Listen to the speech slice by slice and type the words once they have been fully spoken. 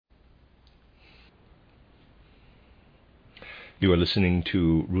You are listening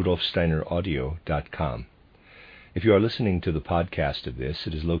to RudolfSteinerAudio.com. If you are listening to the podcast of this,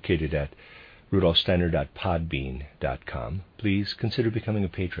 it is located at RudolfSteiner.podbean.com. Please consider becoming a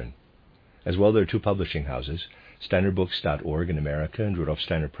patron. As well, there are two publishing houses, SteinerBooks.org in America and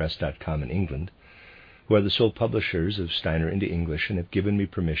RudolfSteinerPress.com in England, who are the sole publishers of Steiner into English and have given me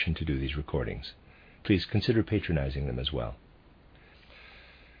permission to do these recordings. Please consider patronizing them as well.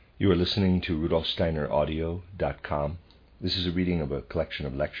 You are listening to RudolfSteinerAudio.com. This is a reading of a collection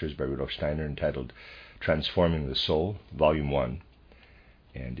of lectures by Rudolf Steiner entitled Transforming the Soul, Volume 1,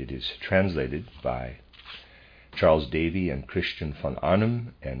 and it is translated by Charles Davy and Christian von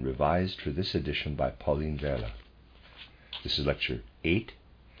Arnim and revised for this edition by Pauline Werle. This is Lecture 8,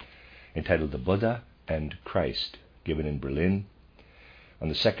 entitled The Buddha and Christ, given in Berlin on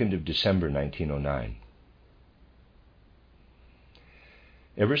the 2nd of December 1909.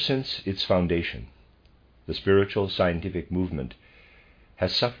 Ever since its foundation, the spiritual scientific movement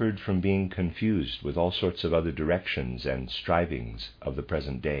has suffered from being confused with all sorts of other directions and strivings of the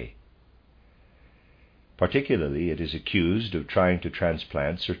present day. Particularly, it is accused of trying to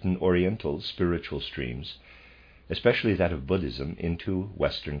transplant certain Oriental spiritual streams, especially that of Buddhism, into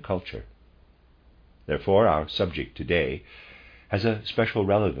Western culture. Therefore, our subject today has a special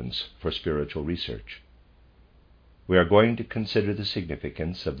relevance for spiritual research. We are going to consider the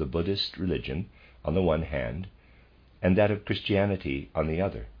significance of the Buddhist religion on the one hand, and that of Christianity on the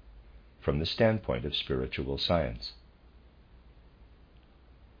other, from the standpoint of spiritual science.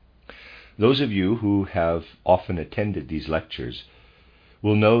 Those of you who have often attended these lectures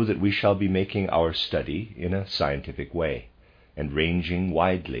will know that we shall be making our study in a scientific way, and ranging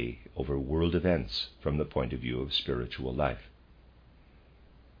widely over world events from the point of view of spiritual life.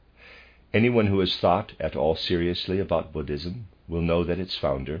 Anyone who has thought at all seriously about Buddhism will know that its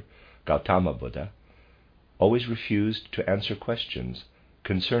founder, Gautama Buddha, always refused to answer questions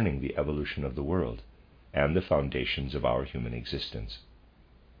concerning the evolution of the world and the foundations of our human existence.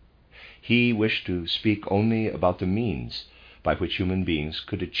 He wished to speak only about the means by which human beings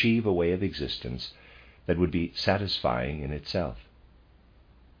could achieve a way of existence that would be satisfying in itself.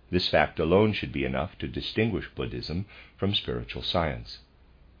 This fact alone should be enough to distinguish Buddhism from spiritual science.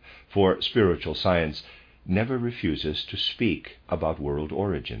 For spiritual science never refuses to speak about world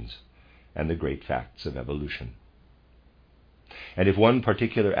origins and the great facts of evolution. And if one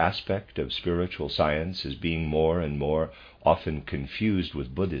particular aspect of spiritual science is being more and more often confused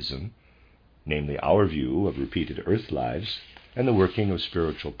with Buddhism, namely our view of repeated earth lives and the working of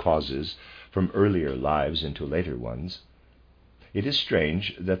spiritual causes from earlier lives into later ones, it is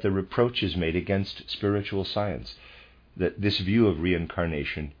strange that the reproach is made against spiritual science that this view of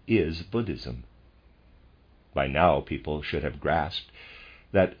reincarnation is Buddhism. By now people should have grasped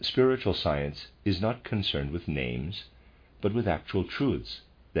that spiritual science is not concerned with names, but with actual truths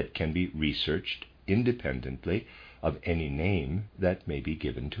that can be researched independently of any name that may be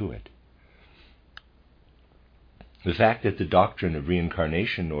given to it. The fact that the doctrine of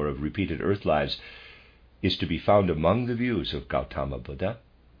reincarnation or of repeated earth lives is to be found among the views of Gautama Buddha,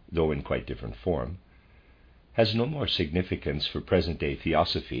 though in quite different form, has no more significance for present-day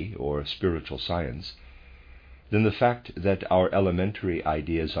theosophy or spiritual science than the fact that our elementary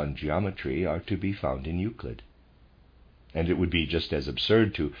ideas on geometry are to be found in Euclid. And it would be just as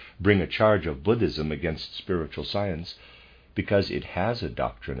absurd to bring a charge of Buddhism against spiritual science because it has a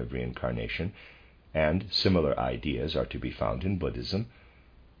doctrine of reincarnation and similar ideas are to be found in Buddhism,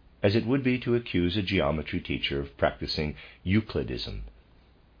 as it would be to accuse a geometry teacher of practicing Euclidism.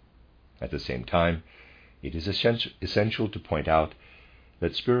 At the same time, it is essential to point out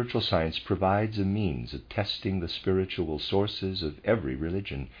that spiritual science provides a means of testing the spiritual sources of every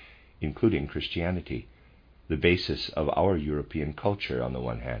religion, including Christianity, the basis of our European culture on the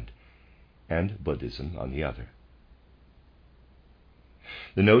one hand, and Buddhism on the other.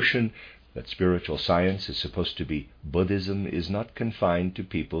 The notion that spiritual science is supposed to be Buddhism is not confined to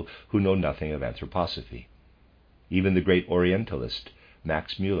people who know nothing of anthroposophy. Even the great Orientalist,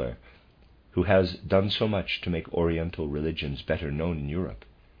 Max Muller, who has done so much to make Oriental religions better known in Europe,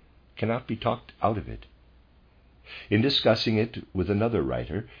 cannot be talked out of it. In discussing it with another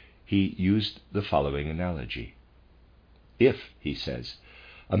writer, he used the following analogy. If, he says,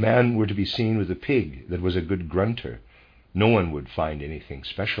 a man were to be seen with a pig that was a good grunter, no one would find anything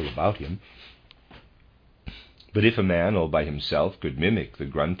special about him. But if a man all by himself could mimic the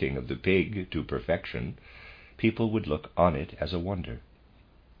grunting of the pig to perfection, people would look on it as a wonder.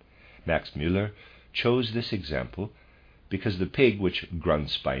 Max Muller chose this example because the pig which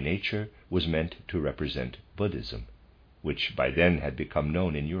grunts by nature was meant to represent Buddhism, which by then had become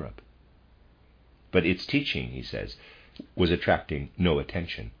known in Europe. But its teaching, he says, was attracting no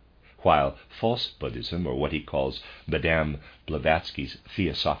attention, while false Buddhism, or what he calls Madame Blavatsky's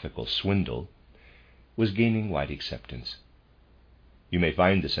theosophical swindle, was gaining wide acceptance. You may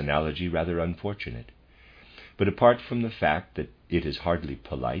find this analogy rather unfortunate, but apart from the fact that it is hardly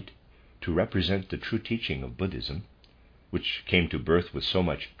polite to represent the true teaching of Buddhism, which came to birth with so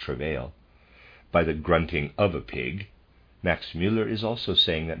much travail, by the grunting of a pig, Max Muller is also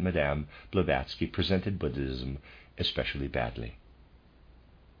saying that Madame Blavatsky presented Buddhism especially badly.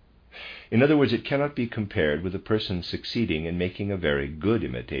 In other words, it cannot be compared with a person succeeding in making a very good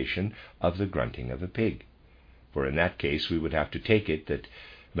imitation of the grunting of a pig, for in that case we would have to take it that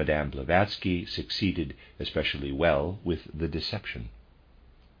Madame Blavatsky succeeded especially well with the deception.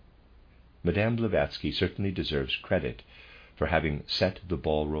 Madame Blavatsky certainly deserves credit for having set the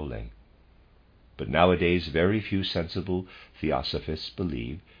ball rolling, but nowadays very few sensible theosophists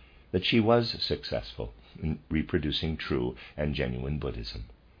believe that she was successful in reproducing true and genuine Buddhism.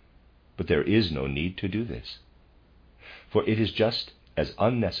 But there is no need to do this, for it is just as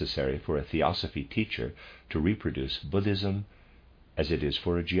unnecessary for a theosophy teacher to reproduce Buddhism as it is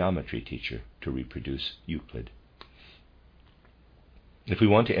for a geometry teacher to reproduce Euclid. If we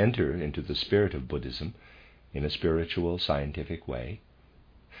want to enter into the spirit of Buddhism in a spiritual, scientific way,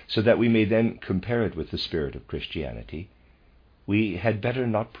 so that we may then compare it with the spirit of Christianity, we had better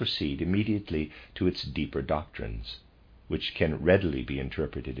not proceed immediately to its deeper doctrines, which can readily be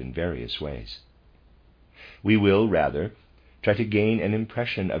interpreted in various ways. We will, rather, try to gain an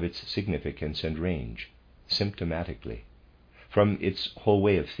impression of its significance and range, symptomatically, from its whole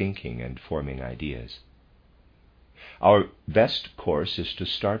way of thinking and forming ideas. Our best course is to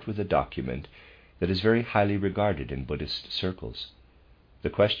start with a document that is very highly regarded in Buddhist circles, the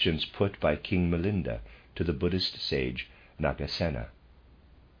questions put by King Milinda to the Buddhist sage Nagasena.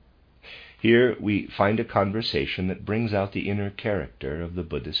 Here we find a conversation that brings out the inner character of the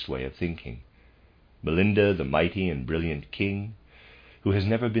Buddhist way of thinking. Milinda, the mighty and brilliant king, who has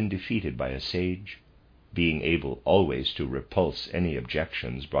never been defeated by a sage, being able always to repulse any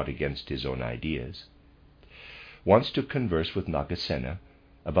objections brought against his own ideas, wants to converse with Nagasena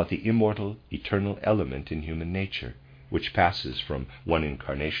about the immortal, eternal element in human nature, which passes from one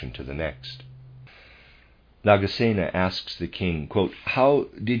incarnation to the next. Nagasena asks the king, quote, "How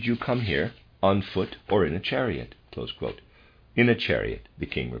did you come here, on foot or in a chariot?" Close quote. "In a chariot," the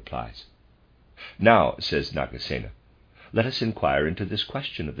king replies. "Now," says Nagasena, "let us inquire into this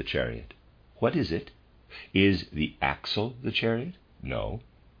question of the chariot. What is it? Is the axle the chariot? No.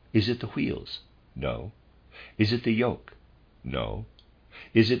 Is it the wheels? No. Is it the yoke? No.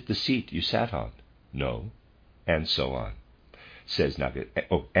 Is it the seat you sat on? No." And so on. Says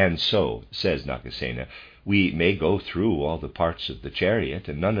Nagasena, "We may go through all the parts of the chariot,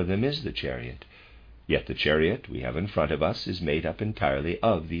 and none of them is the chariot. Yet the chariot we have in front of us is made up entirely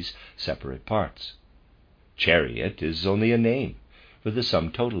of these separate parts. Chariot is only a name for the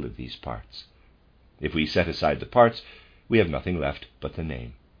sum total of these parts. If we set aside the parts, we have nothing left but the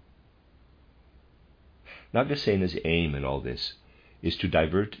name." Nagasena's aim in all this is to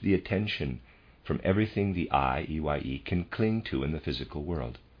divert the attention from everything the I, EYE, can cling to in the physical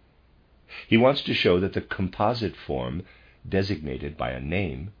world. He wants to show that the composite form designated by a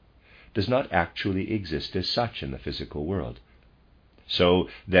name does not actually exist as such in the physical world, so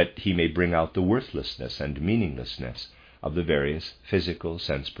that he may bring out the worthlessness and meaninglessness of the various physical,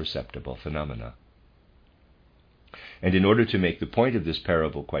 sense-perceptible phenomena. And in order to make the point of this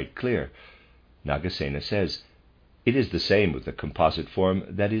parable quite clear, Nagasena says, "It is the same with the composite form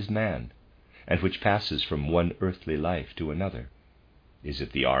that is man, and which passes from one earthly life to another. Is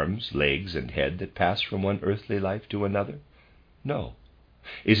it the arms, legs, and head that pass from one earthly life to another? No.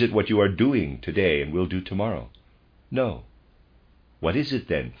 Is it what you are doing today and will do tomorrow? No. What is it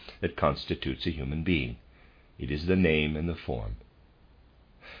then that constitutes a human being? It is the name and the form.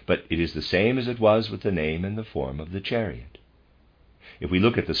 But it is the same as it was with the name and the form of the chariot. If we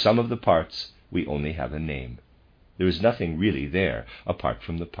look at the sum of the parts, we only have a name. There is nothing really there apart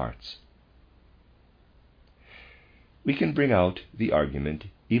from the parts." We can bring out the argument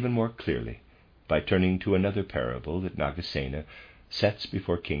even more clearly by turning to another parable that Nagasena sets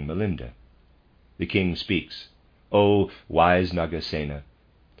before King Milinda. The king speaks, "O wise Nagasena,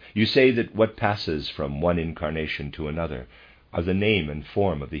 you say that what passes from one incarnation to another are the name and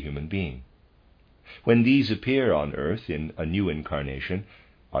form of the human being. When these appear on earth in a new incarnation,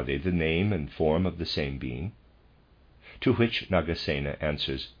 are they the name and form of the same being?" To which Nagasena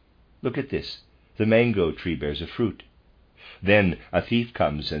answers, "Look at this. The mango tree bears a fruit. Then a thief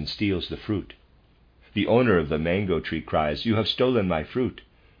comes and steals the fruit. The owner of the mango tree cries, 'You have stolen my fruit.'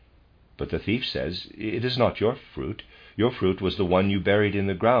 But the thief says, "It is not your fruit. Your fruit was the one you buried in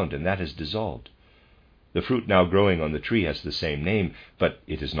the ground, and that is dissolved. The fruit now growing on the tree has the same name, but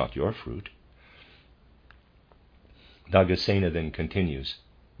it is not your fruit." Nagasena then continues,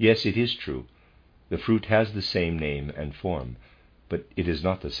 "Yes, it is true. The fruit has the same name and form, but it is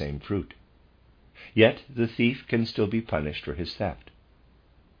not the same fruit. Yet the thief can still be punished for his theft.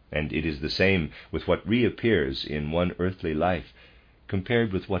 And it is the same with what reappears in one earthly life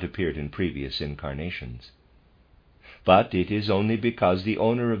compared with what appeared in previous incarnations. But it is only because the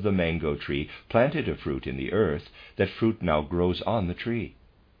owner of the mango tree planted a fruit in the earth that fruit now grows on the tree.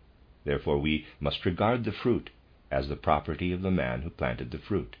 Therefore we must regard the fruit as the property of the man who planted the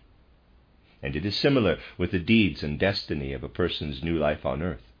fruit. And it is similar with the deeds and destiny of a person's new life on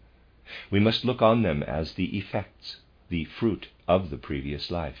earth. We must look on them as the effects, the fruit of the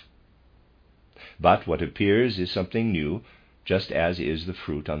previous life. But what appears is something new, just as is the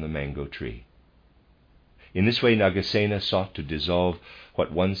fruit on the mango tree. In this way, Nagasena sought to dissolve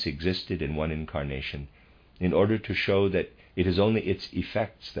what once existed in one incarnation, in order to show that it is only its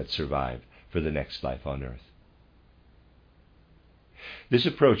effects that survive for the next life on earth. This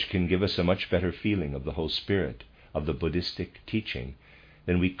approach can give us a much better feeling of the whole spirit of the Buddhistic teaching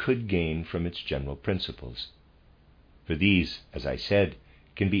than we could gain from its general principles. For these, as I said,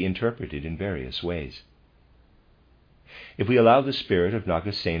 can be interpreted in various ways. If we allow the spirit of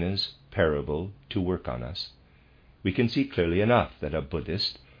Nagasena's parable to work on us, we can see clearly enough that a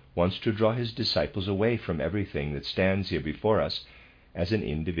Buddhist wants to draw his disciples away from everything that stands here before us as an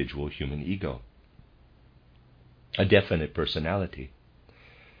individual human ego, a definite personality,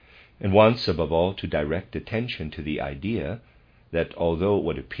 and wants above all to direct attention to the idea that although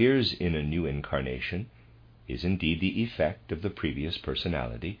what appears in a new incarnation is indeed the effect of the previous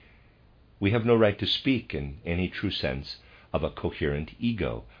personality, we have no right to speak in any true sense of a coherent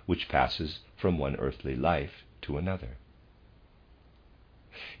ego which passes from one earthly life to another.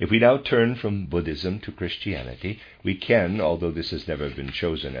 If we now turn from Buddhism to Christianity, we can, although this has never been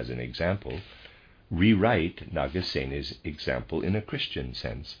chosen as an example, rewrite Nagasena's example in a Christian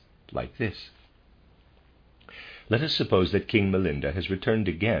sense, like this. Let us suppose that King Milinda has returned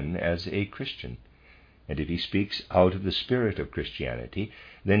again as a Christian, and if he speaks out of the spirit of Christianity,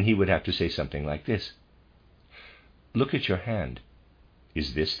 then he would have to say something like this. Look at your hand.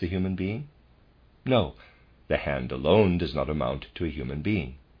 Is this the human being? No, the hand alone does not amount to a human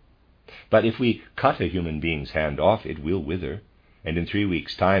being. But if we cut a human being's hand off, it will wither, and in 3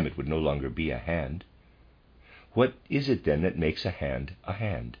 weeks' time it would no longer be a hand. What is it then that makes a hand a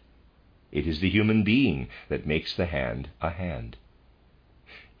hand? It is the human being that makes the hand a hand.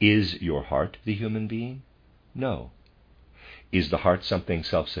 Is your heart the human being? No. Is the heart something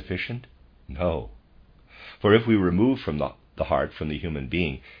self-sufficient? No. For if we remove from the heart from the human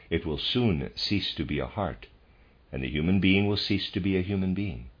being, it will soon cease to be a heart, and the human being will cease to be a human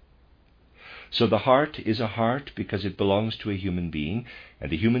being. So the heart is a heart because it belongs to a human being,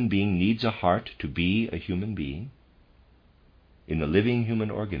 and the human being needs a heart to be a human being. In the living human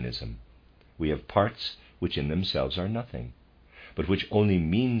organism, we have parts which in themselves are nothing, but which only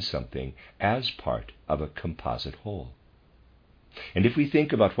mean something as part of a composite whole. And if we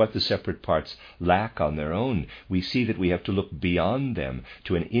think about what the separate parts lack on their own, we see that we have to look beyond them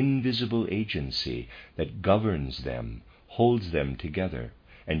to an invisible agency that governs them, holds them together,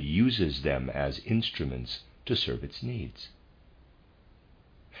 and uses them as instruments to serve its needs.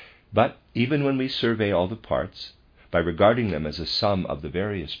 But even when we survey all the parts, by regarding them as a sum of the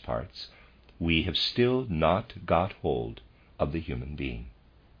various parts, we have still not got hold of the human being.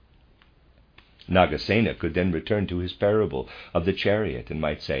 Nagasena could then return to his parable of the chariot and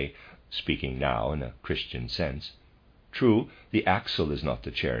might say, speaking now in a Christian sense, true, the axle is not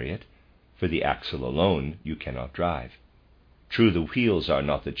the chariot, for the axle alone you cannot drive. True, the wheels are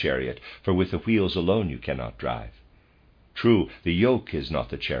not the chariot, for with the wheels alone you cannot drive. True, the yoke is not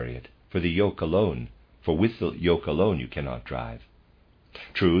the chariot, for the yoke alone, for with the yoke alone you cannot drive.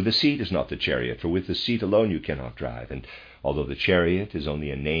 True, the seat is not the chariot, for with the seat alone you cannot drive, and although the chariot is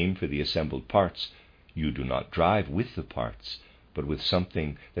only a name for the assembled parts, you do not drive with the parts, but with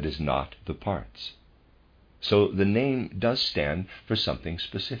something that is not the parts. So the name does stand for something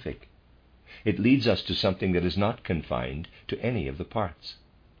specific. It leads us to something that is not confined to any of the parts.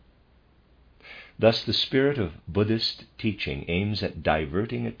 Thus the spirit of Buddhist teaching aims at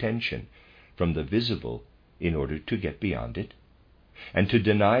diverting attention from the visible in order to get beyond it, and to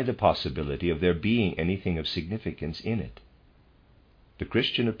deny the possibility of there being anything of significance in it. The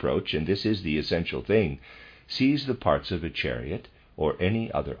Christian approach, and this is the essential thing, sees the parts of a chariot or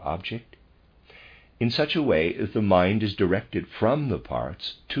any other object in such a way that the mind is directed from the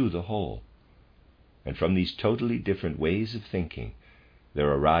parts to the whole. And from these totally different ways of thinking,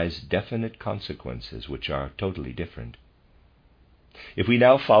 there arise definite consequences which are totally different. If we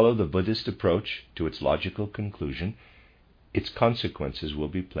now follow the Buddhist approach to its logical conclusion, its consequences will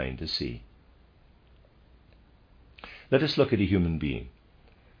be plain to see. Let us look at a human being.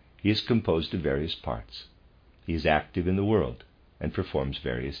 He is composed of various parts. He is active in the world and performs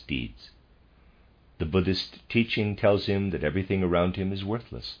various deeds. The Buddhist teaching tells him that everything around him is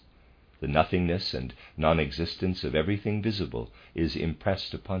worthless. The nothingness and non-existence of everything visible is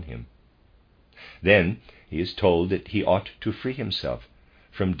impressed upon him. Then he is told that he ought to free himself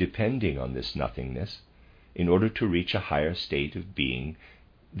from depending on this nothingness in order to reach a higher state of being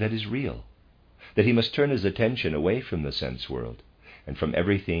that is real, that he must turn his attention away from the sense world and from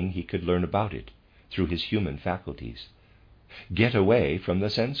everything he could learn about it through his human faculties. Get away from the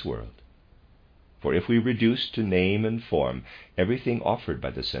sense world. For if we reduce to name and form everything offered by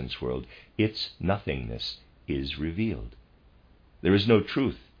the sense world, its nothingness is revealed. There is no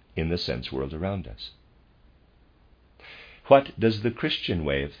truth in the sense world around us. What does the Christian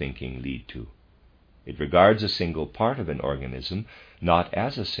way of thinking lead to? It regards a single part of an organism not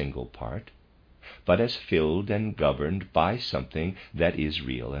as a single part, but as filled and governed by something that is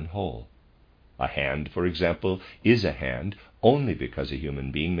real and whole. A hand, for example, is a hand only because a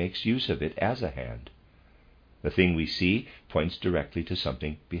human being makes use of it as a hand. The thing we see points directly to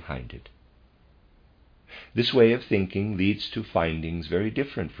something behind it. This way of thinking leads to findings very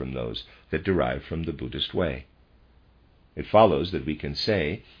different from those that derive from the Buddhist way. It follows that we can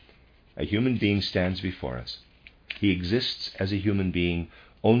say, a human being stands before us. He exists as a human being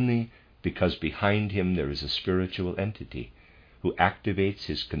only because behind him there is a spiritual entity who activates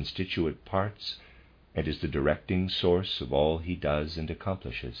his constituent parts and is the directing source of all he does and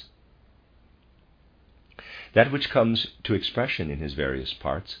accomplishes. That which comes to expression in his various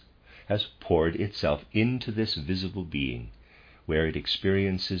parts has poured itself into this visible being, where it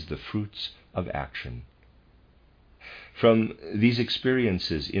experiences the fruits of action. From these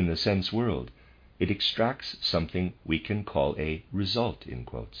experiences in the sense world, it extracts something we can call a result, in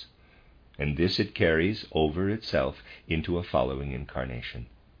quotes, and this it carries over itself into a following incarnation,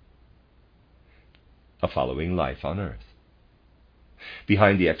 a following life on earth.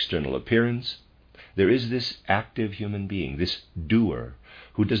 Behind the external appearance, there is this active human being, this doer,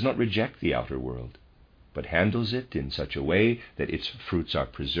 who does not reject the outer world, but handles it in such a way that its fruits are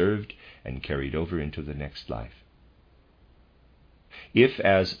preserved and carried over into the next life. If,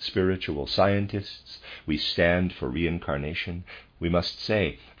 as spiritual scientists, we stand for reincarnation, we must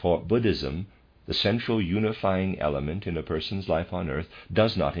say, for Buddhism, the central unifying element in a person's life on earth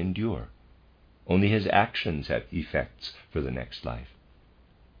does not endure. Only his actions have effects for the next life.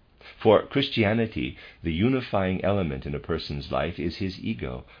 For Christianity, the unifying element in a person's life is his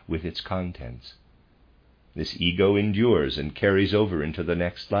ego with its contents. This ego endures and carries over into the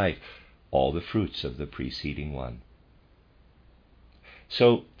next life all the fruits of the preceding one.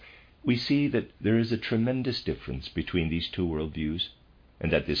 So, we see that there is a tremendous difference between these two worldviews,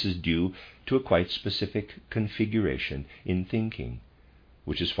 and that this is due to a quite specific configuration in thinking,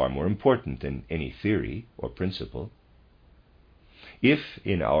 which is far more important than any theory or principle. If,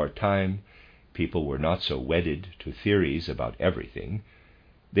 in our time, people were not so wedded to theories about everything,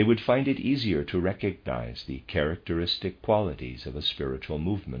 they would find it easier to recognize the characteristic qualities of a spiritual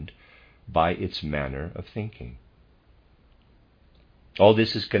movement by its manner of thinking. All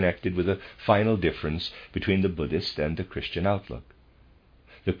this is connected with a final difference between the Buddhist and the Christian outlook.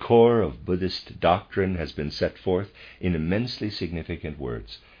 The core of Buddhist doctrine has been set forth in immensely significant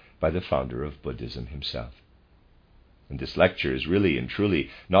words by the founder of Buddhism himself. And this lecture is really and truly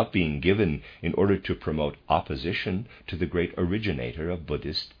not being given in order to promote opposition to the great originator of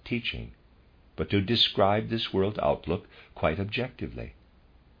Buddhist teaching, but to describe this world outlook quite objectively.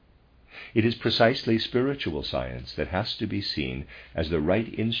 It is precisely spiritual science that has to be seen as the right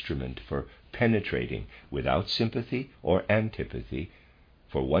instrument for penetrating without sympathy or antipathy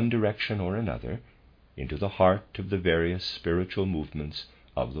for one direction or another into the heart of the various spiritual movements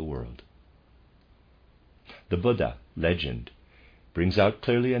of the world. The Buddha legend brings out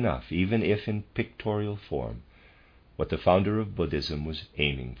clearly enough, even if in pictorial form, what the founder of Buddhism was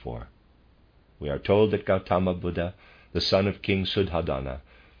aiming for. We are told that Gautama Buddha, the son of King Suddhodana,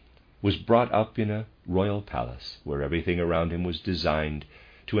 was brought up in a royal palace where everything around him was designed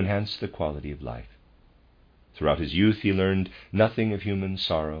to enhance the quality of life. Throughout his youth he learned nothing of human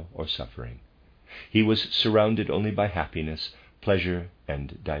sorrow or suffering. He was surrounded only by happiness, pleasure,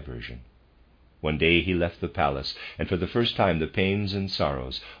 and diversion. One day he left the palace, and for the first time the pains and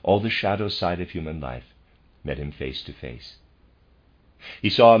sorrows, all the shadow side of human life, met him face to face. He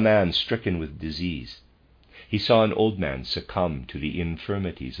saw a man stricken with disease. He saw an old man succumb to the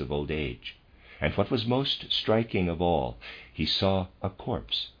infirmities of old age. And what was most striking of all, he saw a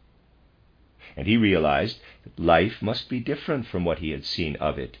corpse. And he realized that life must be different from what he had seen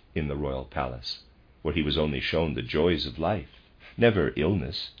of it in the royal palace, where he was only shown the joys of life, never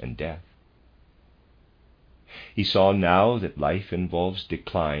illness and death. He saw now that life involves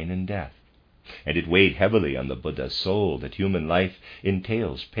decline and death, and it weighed heavily on the Buddha's soul that human life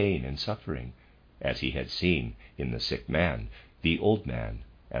entails pain and suffering, as he had seen in the sick man, the old man,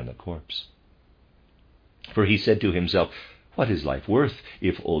 and the corpse. For he said to himself, what is life worth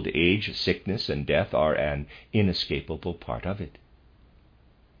if old age, sickness, and death are an inescapable part of it?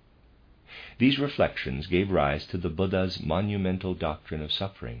 These reflections gave rise to the Buddha's monumental doctrine of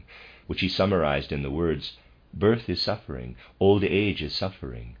suffering, which he summarized in the words, birth is suffering, old age is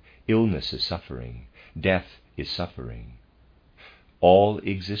suffering, illness is suffering, death is suffering. All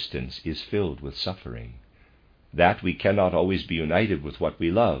existence is filled with suffering. That we cannot always be united with what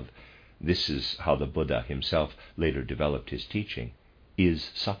we love, this is how the Buddha himself later developed his teaching, is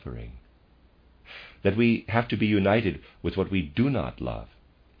suffering. That we have to be united with what we do not love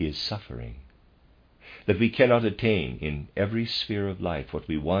is suffering. That we cannot attain in every sphere of life what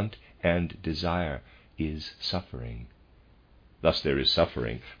we want and desire is suffering. Thus there is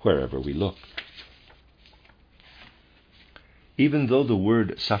suffering wherever we look. Even though the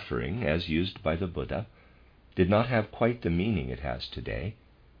word suffering, as used by the Buddha, did not have quite the meaning it has today,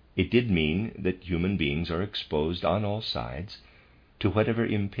 it did mean that human beings are exposed on all sides to whatever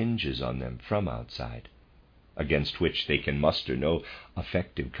impinges on them from outside, against which they can muster no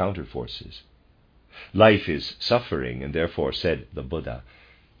effective counterforces. Life is suffering, and therefore, said the Buddha,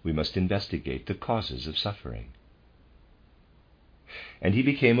 we must investigate the causes of suffering. And he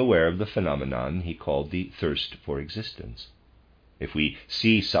became aware of the phenomenon he called the thirst for existence. If we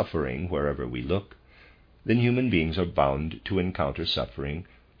see suffering wherever we look, then human beings are bound to encounter suffering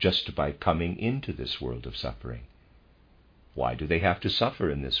just by coming into this world of suffering. Why do they have to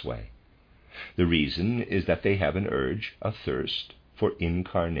suffer in this way? The reason is that they have an urge, a thirst, for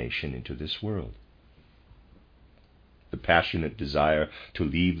incarnation into this world. The passionate desire to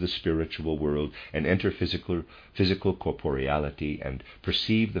leave the spiritual world and enter physical corporeality and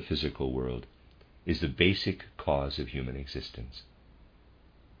perceive the physical world is the basic cause of human existence.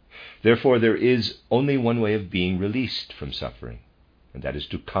 Therefore, there is only one way of being released from suffering, and that is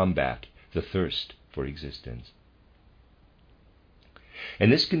to combat the thirst for existence.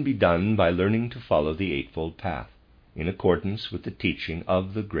 And this can be done by learning to follow the Eightfold Path, in accordance with the teaching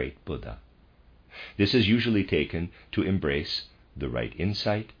of the great Buddha. This is usually taken to embrace the right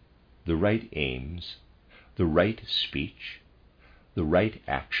insight, the right aims, the right speech, the right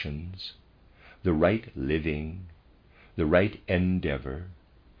actions, the right living, the right endeavor,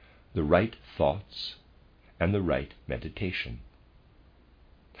 the right thoughts, and the right meditation.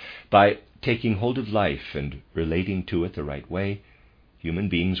 By taking hold of life and relating to it the right way, human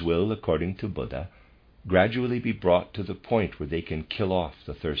beings will, according to Buddha, gradually be brought to the point where they can kill off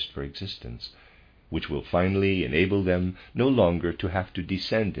the thirst for existence, which will finally enable them no longer to have to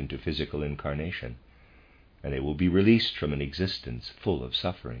descend into physical incarnation, and they will be released from an existence full of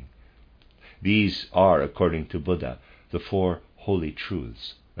suffering. These are, according to Buddha, the four holy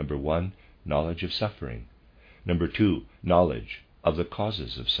truths. Number 1, knowledge of suffering. Number 2, knowledge of the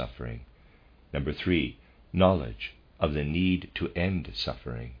causes of suffering. Number 3, knowledge of the need to end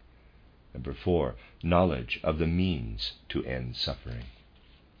suffering. Number 4, knowledge of the means to end suffering.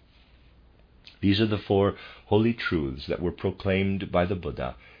 These are the four holy truths that were proclaimed by the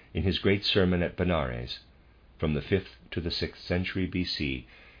Buddha in his great sermon at Benares from the 5th to the 6th century BC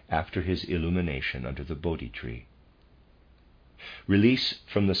after his illumination under the Bodhi tree. Release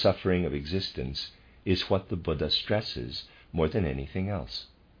from the suffering of existence is what the Buddha stresses more than anything else.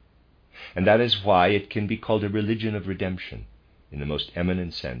 And that is why it can be called a religion of redemption, in the most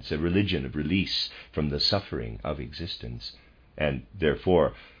eminent sense, a religion of release from the suffering of existence, and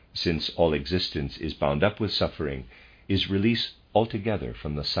therefore, since all existence is bound up with suffering, is release altogether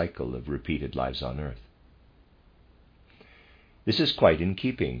from the cycle of repeated lives on earth. This is quite in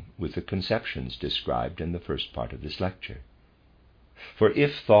keeping with the conceptions described in the first part of this lecture. For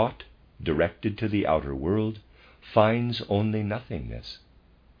if thought, directed to the outer world, finds only nothingness,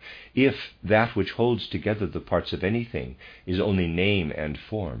 if that which holds together the parts of anything is only name and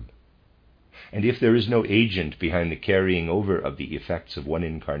form, and if there is no agent behind the carrying over of the effects of one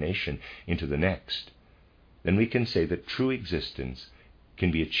incarnation into the next, then we can say that true existence can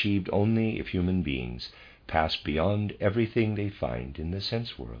be achieved only if human beings pass beyond everything they find in the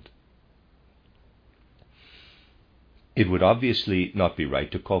sense world. It would obviously not be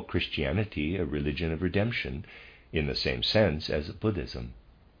right to call Christianity a religion of redemption in the same sense as Buddhism.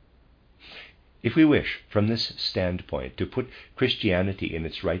 If we wish, from this standpoint, to put Christianity in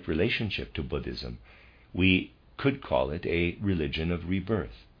its right relationship to Buddhism, we could call it a religion of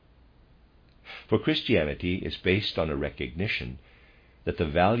rebirth. For Christianity is based on a recognition that the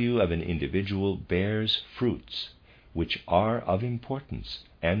value of an individual bears fruits which are of importance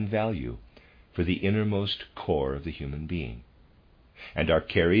and value for the innermost core of the human being, and are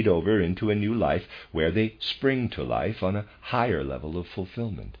carried over into a new life where they spring to life on a higher level of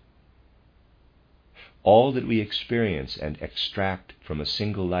fulfillment. All that we experience and extract from a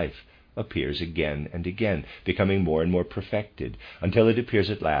single life appears again and again, becoming more and more perfected, until it appears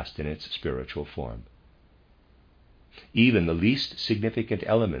at last in its spiritual form. Even the least significant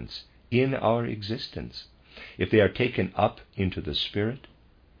elements in our existence, if they are taken up into the spirit,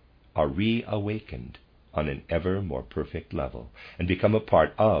 are reawakened on an ever more perfect level and become a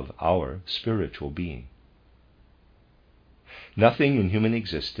part of our spiritual being. Nothing in human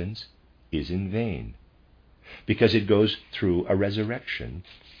existence is in vain, because it goes through a resurrection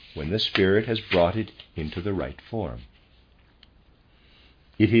when the Spirit has brought it into the right form.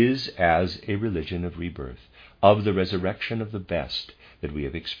 It is as a religion of rebirth, of the resurrection of the best that we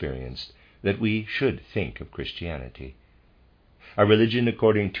have experienced, that we should think of Christianity. A religion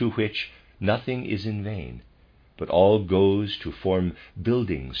according to which nothing is in vain, but all goes to form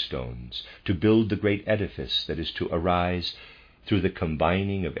building stones, to build the great edifice that is to arise through the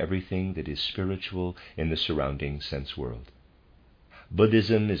combining of everything that is spiritual in the surrounding sense world.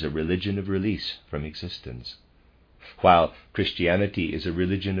 Buddhism is a religion of release from existence, while Christianity is a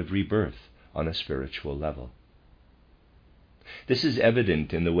religion of rebirth on a spiritual level. This is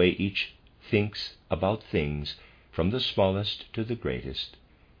evident in the way each thinks about things from the smallest to the greatest,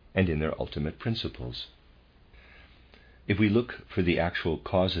 and in their ultimate principles. If we look for the actual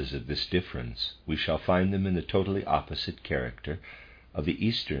causes of this difference, we shall find them in the totally opposite character of the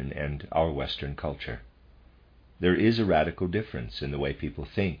Eastern and our Western culture. There is a radical difference in the way people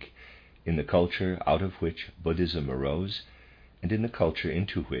think, in the culture out of which Buddhism arose, and in the culture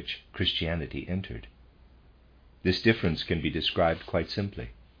into which Christianity entered. This difference can be described quite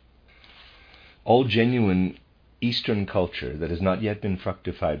simply. All genuine Eastern culture that has not yet been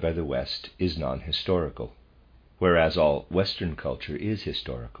fructified by the West is non-historical, whereas all Western culture is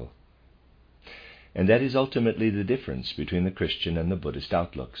historical. And that is ultimately the difference between the Christian and the Buddhist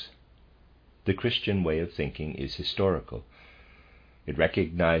outlooks. The Christian way of thinking is historical. It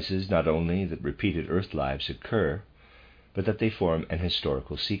recognizes not only that repeated earth lives occur, but that they form an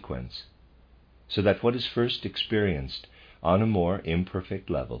historical sequence, so that what is first experienced on a more imperfect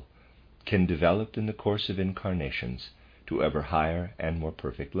level can develop in the course of incarnations to ever higher and more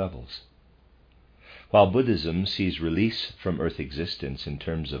perfect levels. While Buddhism sees release from earth existence in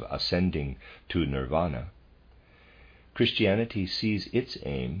terms of ascending to nirvana, Christianity sees its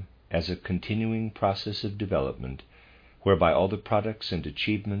aim as a continuing process of development whereby all the products and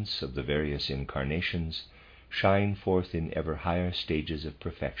achievements of the various incarnations shine forth in ever higher stages of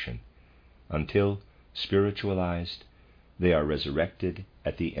perfection, until, spiritualized, they are resurrected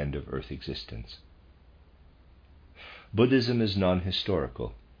at the end of earth existence. Buddhism is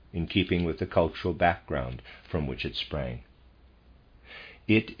non-historical, in keeping with the cultural background from which it sprang.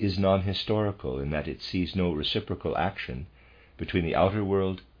 It is non-historical in that it sees no reciprocal action between the outer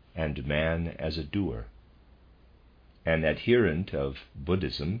world and man as a doer. An adherent of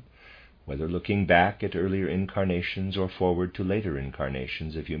Buddhism, whether looking back at earlier incarnations or forward to later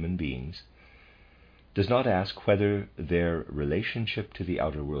incarnations of human beings, does not ask whether their relationship to the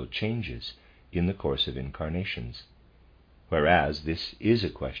outer world changes in the course of incarnations, whereas this is a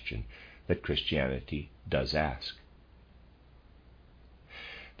question that Christianity does ask.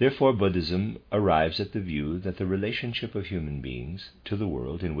 Therefore, Buddhism arrives at the view that the relationship of human beings to the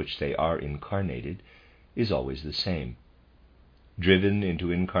world in which they are incarnated is always the same. Driven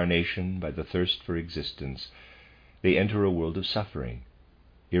into incarnation by the thirst for existence, they enter a world of suffering,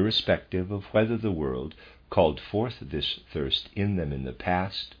 irrespective of whether the world called forth this thirst in them in the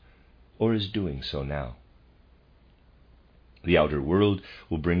past or is doing so now. The outer world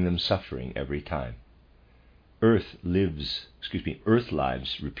will bring them suffering every time. Earth lives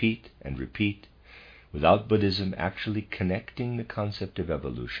repeat and repeat, without Buddhism actually connecting the concept of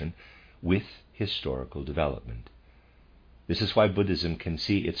evolution with historical development. This is why Buddhism can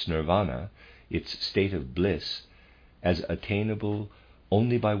see its nirvana, its state of bliss, as attainable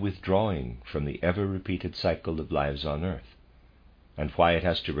only by withdrawing from the ever-repeated cycle of lives on earth, and why it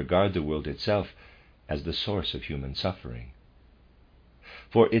has to regard the world itself as the source of human suffering.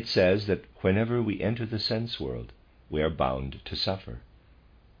 For it says that whenever we enter the sense world, we are bound to suffer,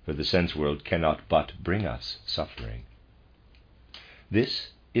 for the sense world cannot but bring us suffering.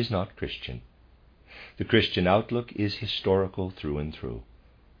 This is not Christian. The Christian outlook is historical through and through.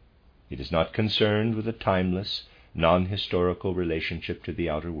 It is not concerned with a timeless, non-historical relationship to the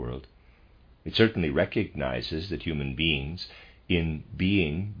outer world. It certainly recognizes that human beings, in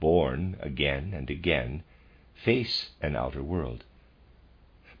being born again and again, face an outer world.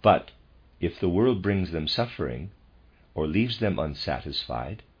 But if the world brings them suffering, or leaves them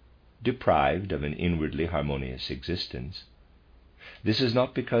unsatisfied, deprived of an inwardly harmonious existence, this is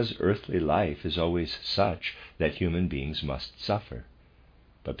not because earthly life is always such that human beings must suffer,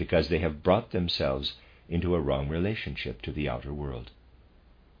 but because they have brought themselves into a wrong relationship to the outer world.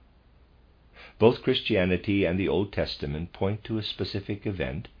 Both Christianity and the Old Testament point to a specific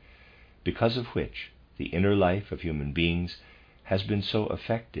event, because of which the inner life of human beings has been so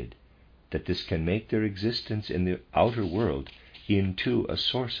affected that this can make their existence in the outer world into a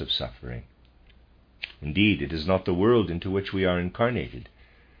source of suffering. Indeed, it is not the world into which we are incarnated,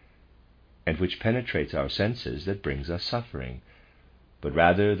 and which penetrates our senses, that brings us suffering, but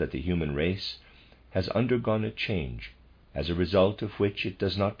rather that the human race has undergone a change, as a result of which it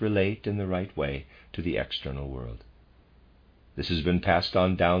does not relate in the right way to the external world. This has been passed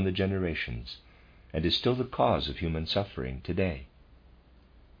on down the generations, and is still the cause of human suffering today.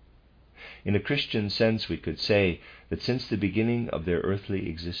 In a Christian sense, we could say that since the beginning of their earthly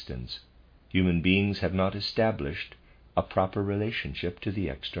existence, human beings have not established a proper relationship to the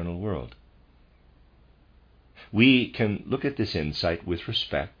external world. We can look at this insight with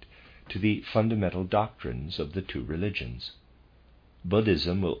respect to the fundamental doctrines of the two religions.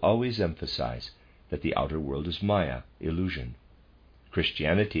 Buddhism will always emphasize that the outer world is Maya, illusion.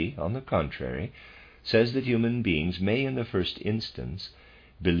 Christianity, on the contrary, says that human beings may in the first instance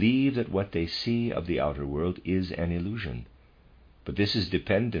believe that what they see of the outer world is an illusion, but this is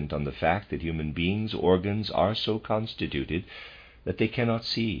dependent on the fact that human beings' organs are so constituted that they cannot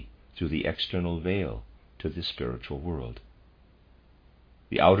see through the external veil to the spiritual world.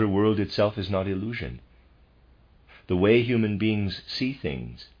 The outer world itself is not illusion. The way human beings see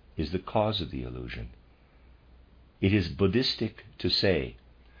things is the cause of the illusion. It is Buddhistic to say,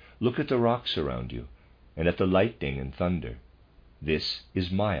 look at the rocks around you, and at the lightning and thunder. This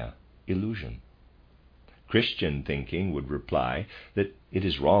is Maya, illusion. Christian thinking would reply that it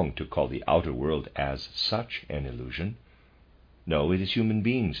is wrong to call the outer world as such an illusion. No, it is human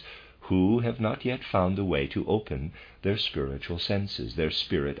beings who have not yet found the way to open their spiritual senses, their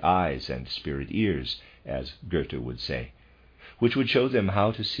spirit eyes and spirit ears, as Goethe would say, which would show them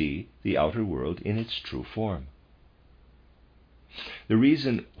how to see the outer world in its true form. The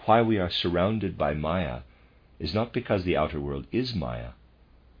reason why we are surrounded by Maya is not because the outer world is Maya,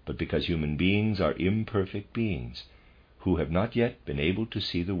 but because human beings are imperfect beings who have not yet been able to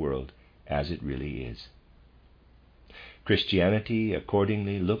see the world as it really is. Christianity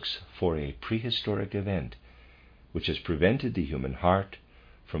accordingly looks for a prehistoric event which has prevented the human heart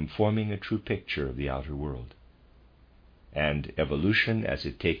from forming a true picture of the outer world. And evolution, as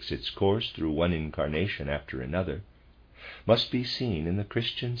it takes its course through one incarnation after another, must be seen in the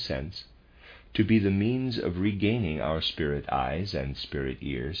Christian sense to be the means of regaining our spirit eyes and spirit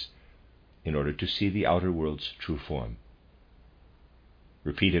ears in order to see the outer world's true form.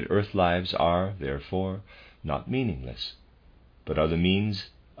 Repeated earth lives are, therefore, not meaningless, but are the means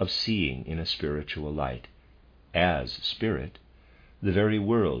of seeing in a spiritual light, as spirit, the very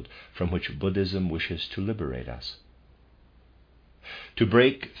world from which Buddhism wishes to liberate us. To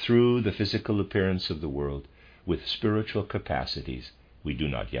break through the physical appearance of the world with spiritual capacities we do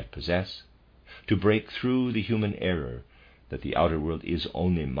not yet possess, to break through the human error that the outer world is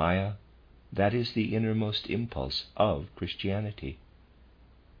only Maya, that is the innermost impulse of Christianity.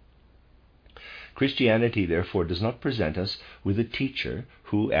 Christianity, therefore, does not present us with a teacher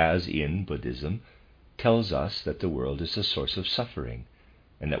who, as in Buddhism, tells us that the world is a source of suffering,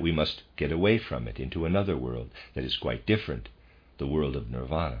 and that we must get away from it into another world that is quite different, the world of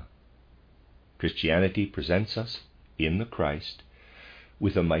nirvana. Christianity presents us, in the Christ,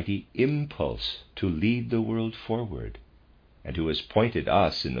 with a mighty impulse to lead the world forward, and who has pointed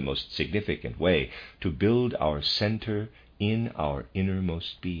us in the most significant way to build our center in our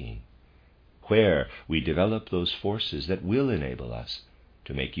innermost being, where we develop those forces that will enable us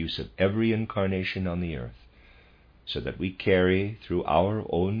to make use of every incarnation on the earth, so that we carry through our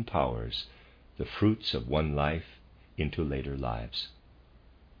own powers the fruits of one life into later lives.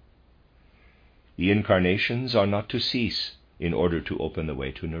 The incarnations are not to cease in order to open the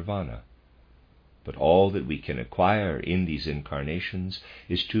way to nirvana. But all that we can acquire in these incarnations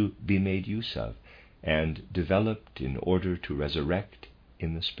is to be made use of and developed in order to resurrect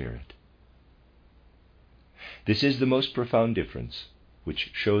in the Spirit. This is the most profound difference, which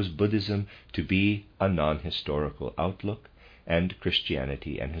shows Buddhism to be a non-historical outlook and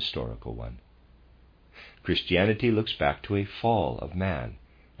Christianity an historical one. Christianity looks back to a fall of man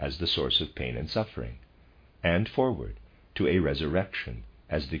as the source of pain and suffering, and forward to a resurrection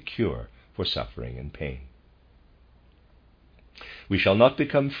as the cure for suffering and pain. We shall not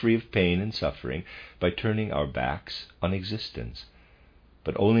become free of pain and suffering by turning our backs on existence,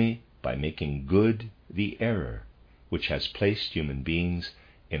 but only by making good the error which has placed human beings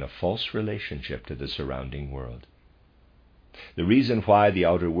in a false relationship to the surrounding world. The reason why the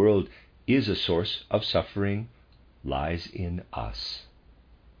outer world is a source of suffering lies in us.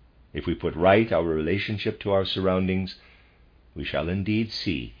 If we put right our relationship to our surroundings, we shall indeed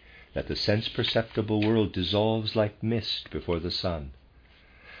see that the sense-perceptible world dissolves like mist before the sun.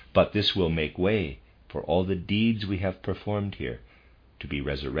 But this will make way for all the deeds we have performed here to be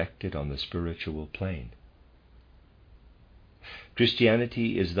resurrected on the spiritual plane.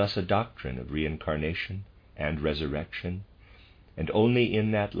 Christianity is thus a doctrine of reincarnation and resurrection, and only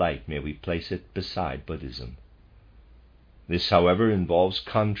in that light may we place it beside Buddhism. This, however, involves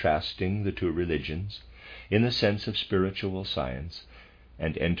contrasting the two religions in the sense of spiritual science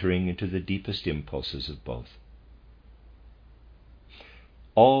and entering into the deepest impulses of both.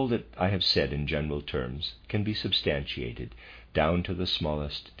 All that I have said in general terms can be substantiated down to the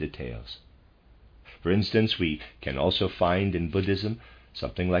smallest details. For instance, we can also find in Buddhism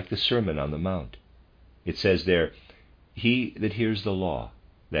something like the Sermon on the Mount. It says there, "He that hears the law,"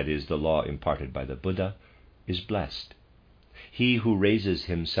 that is, the law imparted by the Buddha, "is blessed. He who raises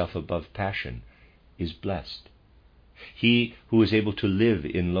himself above passion is blessed. He who is able to live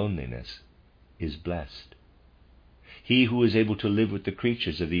in loneliness is blessed. He who is able to live with the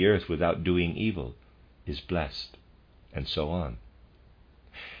creatures of the earth without doing evil is blessed," and so on.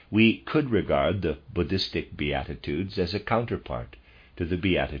 We could regard the Buddhistic Beatitudes as a counterpart to the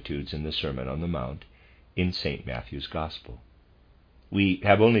Beatitudes in the Sermon on the Mount in St. Matthew's Gospel. We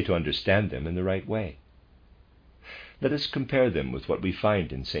have only to understand them in the right way. Let us compare them with what we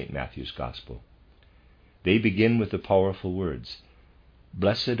find in St. Matthew's Gospel. They begin with the powerful words,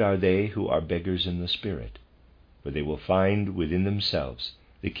 "Blessed are they who are beggars in the spirit, for they will find within themselves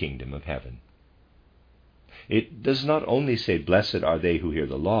the kingdom of heaven." It does not only say, "Blessed are they who hear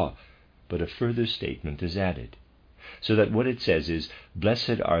the law," but a further statement is added, so that what it says is,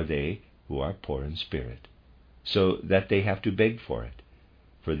 "Blessed are they who are poor in spirit," so that they have to beg for it,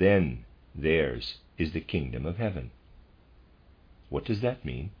 for then theirs is the kingdom of heaven. What does that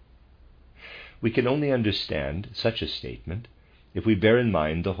mean? We can only understand such a statement if we bear in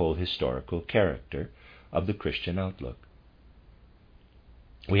mind the whole historical character of the Christian outlook.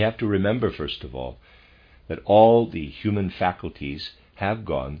 We have to remember, first of all, that all the human faculties have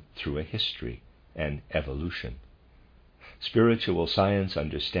gone through a history, an evolution. Spiritual science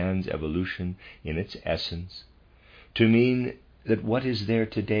understands evolution in its essence to mean that what is there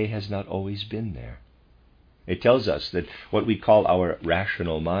today has not always been there. It tells us that what we call our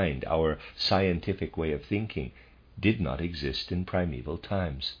rational mind, our scientific way of thinking, did not exist in primeval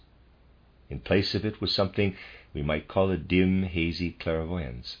times. In place of it was something we might call a dim, hazy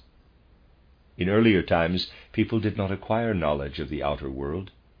clairvoyance. In earlier times, people did not acquire knowledge of the outer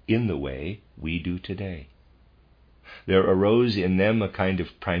world in the way we do today. There arose in them a kind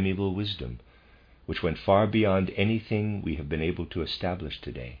of primeval wisdom, which went far beyond anything we have been able to establish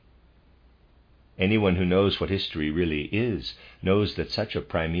today. Anyone who knows what history really is knows that such a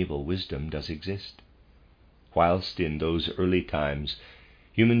primeval wisdom does exist. Whilst in those early times,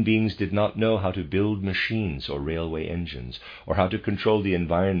 human beings did not know how to build machines or railway engines, or how to control the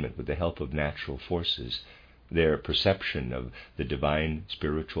environment with the help of natural forces, their perception of the divine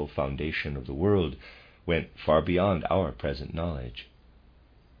spiritual foundation of the world went far beyond our present knowledge.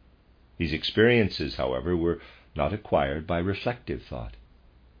 These experiences, however, were not acquired by reflective thought.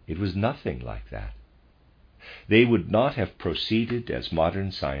 It was nothing like that. They would not have proceeded as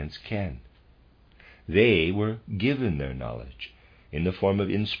modern science can. They were given their knowledge in the form of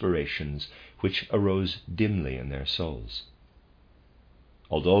inspirations which arose dimly in their souls.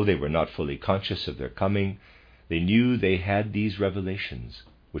 Although they were not fully conscious of their coming, they knew they had these revelations,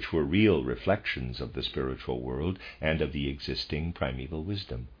 which were real reflections of the spiritual world and of the existing primeval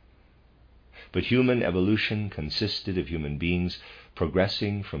wisdom. But human evolution consisted of human beings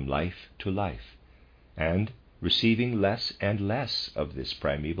progressing from life to life, and receiving less and less of this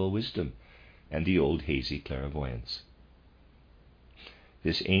primeval wisdom and the old hazy clairvoyance.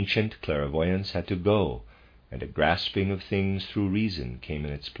 This ancient clairvoyance had to go, and a grasping of things through reason came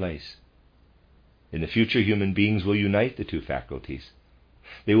in its place. In the future, human beings will unite the two faculties.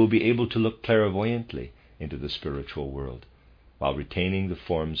 They will be able to look clairvoyantly into the spiritual world, while retaining the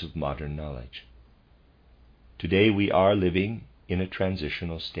forms of modern knowledge. Today we are living in a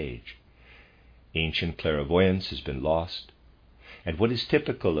transitional stage. Ancient clairvoyance has been lost, and what is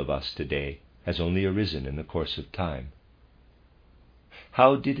typical of us today has only arisen in the course of time.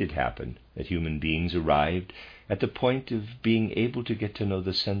 How did it happen that human beings arrived at the point of being able to get to know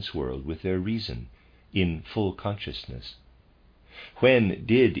the sense world with their reason in full consciousness? When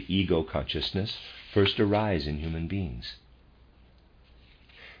did ego consciousness first arise in human beings?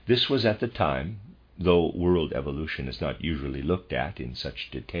 This was at the time, though world evolution is not usually looked at in such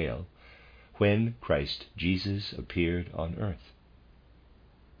detail, when Christ Jesus appeared on earth.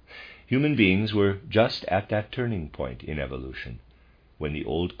 Human beings were just at that turning point in evolution, when the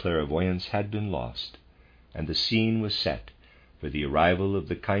old clairvoyance had been lost, and the scene was set for the arrival of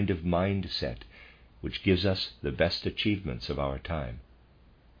the kind of mindset which gives us the best achievements of our time.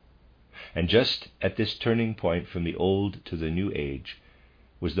 And just at this turning point from the old to the new age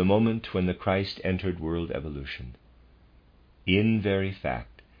was the moment when the Christ entered world evolution. In very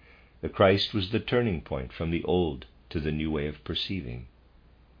fact, the Christ was the turning point from the old to the new way of perceiving.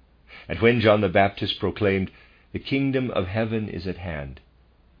 And when John the Baptist proclaimed, "The kingdom of heaven is at hand,"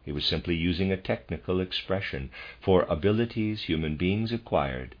 he was simply using a technical expression for abilities human beings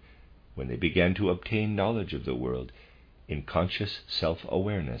acquired when they began to obtain knowledge of the world in conscious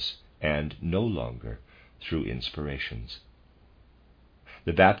self-awareness and no longer through inspirations.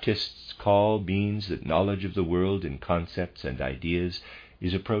 The Baptist's call means that knowledge of the world in concepts and ideas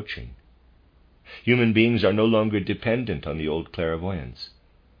is approaching. Human beings are no longer dependent on the old clairvoyance,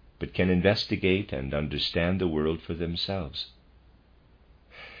 but can investigate and understand the world for themselves.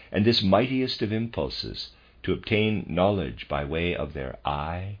 And this mightiest of impulses, to obtain knowledge by way of their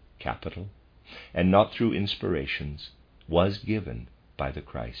I, capital, and not through inspirations, was given by the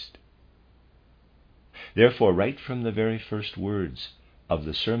Christ. Therefore, right from the very first words of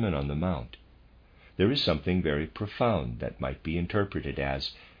the Sermon on the Mount, there is something very profound that might be interpreted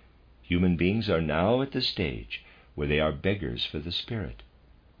as, human beings are now at the stage where they are beggars for the Spirit.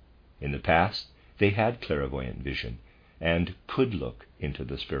 In the past, they had clairvoyant vision and could look into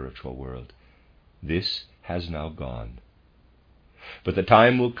the spiritual world. This has now gone. But the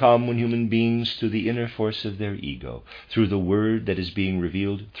time will come when human beings, through the inner force of their ego, through the word that is being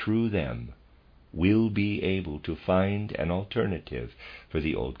revealed through them, will be able to find an alternative for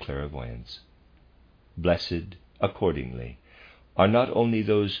the old clairvoyance. Blessed, accordingly, are not only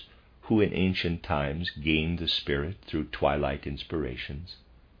those who in ancient times gained the Spirit through twilight inspirations,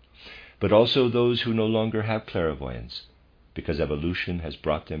 but also those who no longer have clairvoyance, because evolution has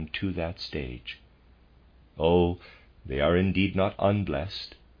brought them to that stage. Oh, they are indeed not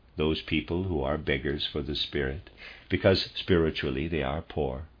unblessed, those people who are beggars for the Spirit, because spiritually they are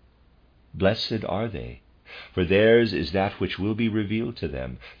poor. Blessed are they, for theirs is that which will be revealed to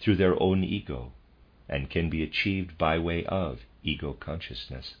them through their own ego, and can be achieved by way of ego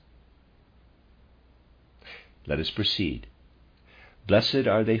consciousness. Let us proceed. Blessed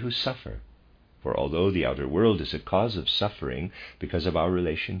are they who suffer, for although the outer world is a cause of suffering because of our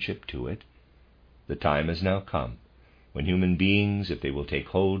relationship to it, the time has now come when human beings, if they will take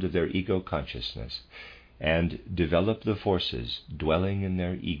hold of their ego consciousness and develop the forces dwelling in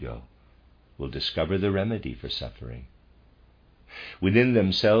their ego, will discover the remedy for suffering. Within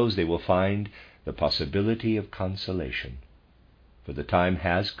themselves they will find the possibility of consolation, for the time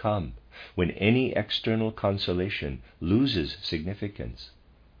has come when any external consolation loses significance,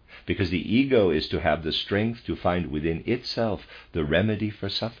 because the ego is to have the strength to find within itself the remedy for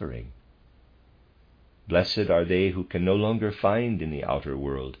suffering. Blessed are they who can no longer find in the outer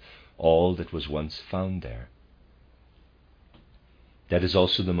world all that was once found there. That is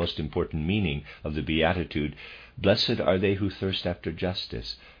also the most important meaning of the Beatitude, "Blessed are they who thirst after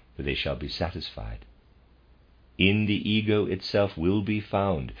justice, for they shall be satisfied." In the ego itself will be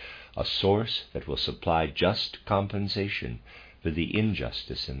found a source that will supply just compensation for the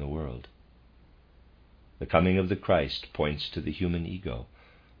injustice in the world. The coming of the Christ points to the human ego,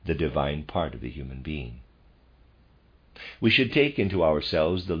 the divine part of the human being. We should take into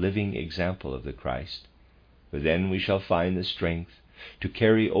ourselves the living example of the Christ, for then we shall find the strength to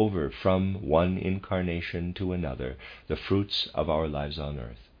carry over from one incarnation to another the fruits of our lives on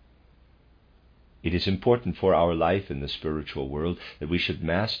earth. It is important for our life in the spiritual world that we should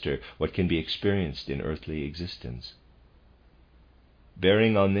master what can be experienced in earthly existence.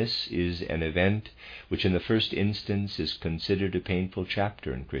 bearing on this is an event which in the first instance is considered a painful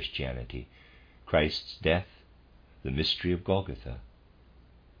chapter in Christianity, Christ's death, the mystery of Golgotha.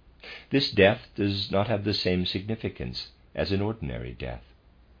 This death does not have the same significance as an ordinary death.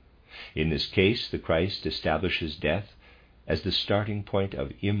 In this case, the Christ establishes death as the starting point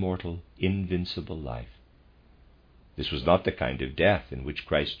of immortal, invincible life. This was not the kind of death in which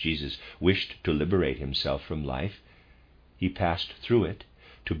Christ Jesus wished to liberate himself from life. He passed through it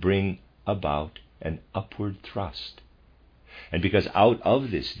to bring about an upward thrust. And because out of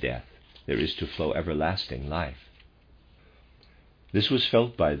this death there is to flow everlasting life. This was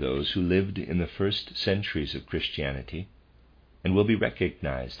felt by those who lived in the first centuries of Christianity, and will be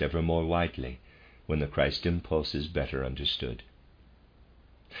recognized ever more widely when the Christ impulse is better understood.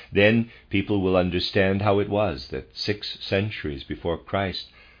 Then people will understand how it was that 6 centuries before Christ,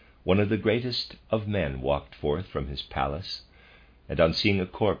 one of the greatest of men walked forth from his palace, and on seeing a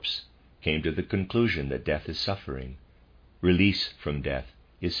corpse came to the conclusion that death is suffering, release from death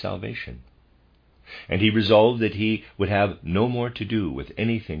is salvation. And he resolved that he would have no more to do with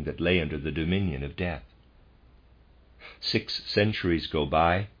anything that lay under the dominion of death. 6 centuries go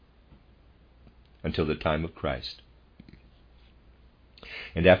by until the time of Christ.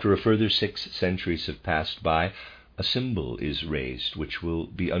 And after a further 6 centuries have passed by, a symbol is raised which will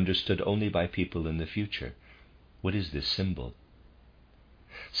be understood only by people in the future. What is this symbol?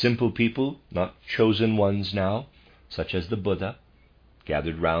 Simple people, not chosen ones now, such as the Buddha,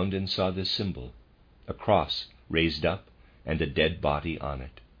 gathered round and saw this symbol, a cross raised up and a dead body on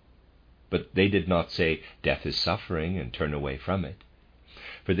it. But they did not say, "Death is suffering," and turn away from it,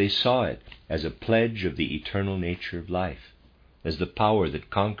 for they saw it as a pledge of the eternal nature of life, as the power that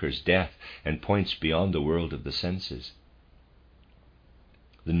conquers death and points beyond the world of the senses.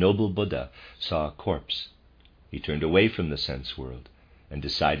 The noble Buddha saw a corpse. He turned away from the sense world and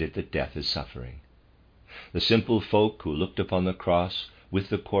decided that death is suffering. The simple folk who looked upon the cross with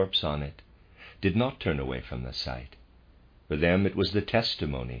the corpse on it did not turn away from the sight. For them it was the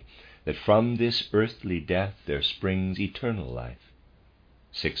testimony that from this earthly death there springs eternal life.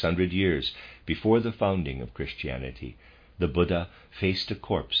 600 years before the founding of Christianity, the Buddha faced a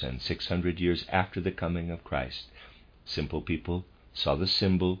corpse, and 600 years after the coming of Christ, simple people saw the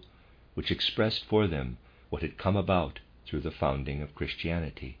symbol which expressed for them what had come about through the founding of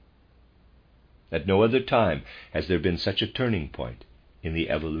Christianity. At no other time has there been such a turning point in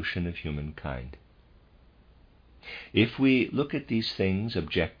the evolution of humankind. If we look at these things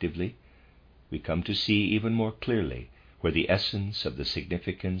objectively, we come to see even more clearly where the essence of the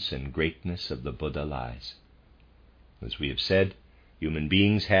significance and greatness of the Buddha lies. As we have said, human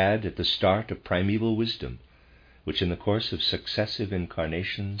beings had at the start a primeval wisdom, which in the course of successive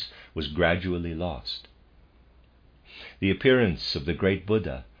incarnations was gradually lost. The appearance of the great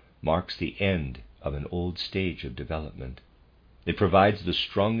Buddha marks the end of an old stage of development. It provides the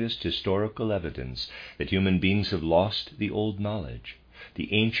strongest historical evidence that human beings have lost the old knowledge,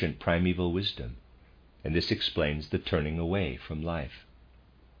 the ancient primeval wisdom, and this explains the turning away from life.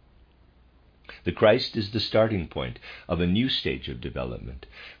 The Christ is the starting point of a new stage of development,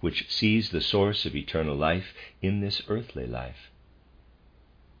 which sees the source of eternal life in this earthly life.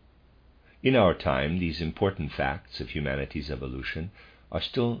 In our time, these important facts of humanity's evolution are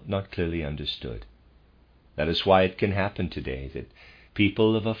still not clearly understood. That is why it can happen today that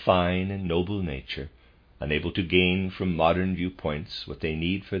people of a fine and noble nature, unable to gain from modern viewpoints what they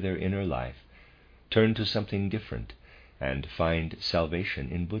need for their inner life, turn to something different and find salvation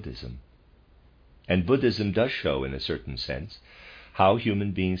in Buddhism. And Buddhism does show, in a certain sense, how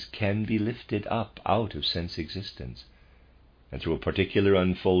human beings can be lifted up out of sense existence, and through a particular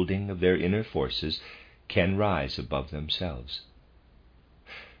unfolding of their inner forces can rise above themselves.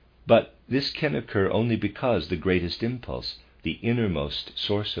 But this can occur only because the greatest impulse, the innermost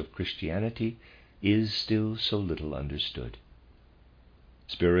source of Christianity, is still so little understood.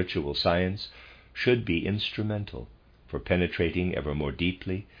 Spiritual science should be instrumental for penetrating ever more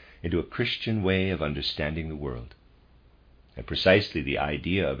deeply into a Christian way of understanding the world. And precisely the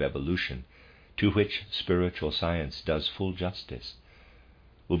idea of evolution, to which spiritual science does full justice,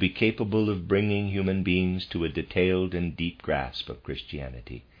 will be capable of bringing human beings to a detailed and deep grasp of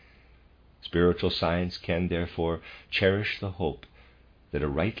Christianity. Spiritual science can, therefore, cherish the hope that a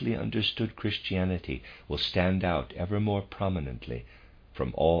rightly understood Christianity will stand out ever more prominently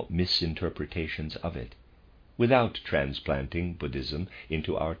from all misinterpretations of it, without transplanting Buddhism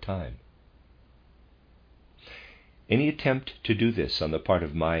into our time. Any attempt to do this on the part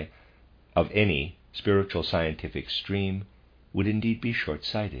of any spiritual scientific stream would indeed be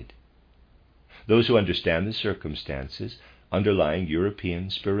short-sighted. Those who understand the circumstances underlying European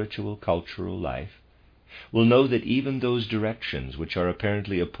spiritual cultural life will know that even those directions which are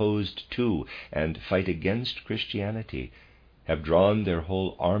apparently opposed to and fight against Christianity have drawn their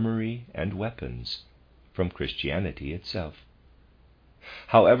whole armory and weapons from Christianity itself.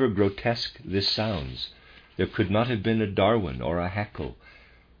 However grotesque this sounds, there could not have been a Darwin or a Haeckel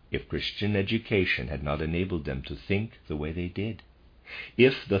if Christian education had not enabled them to think the way they did,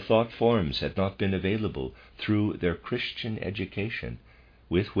 if the thought forms had not been available through their Christian education,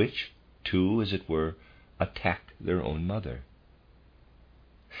 with which to, as it were, attack their own mother.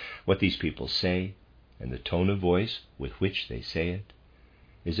 What these people say, and the tone of voice with which they say it,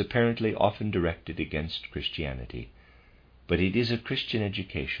 is apparently often directed against Christianity, but it is a Christian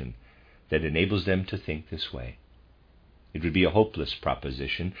education that enables them to think this way. It would be a hopeless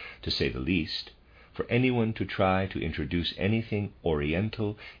proposition, to say the least, for anyone to try to introduce anything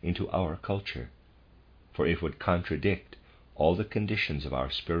Oriental into our culture, for it would contradict all the conditions of our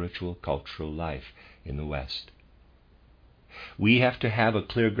spiritual cultural life in the West. We have to have a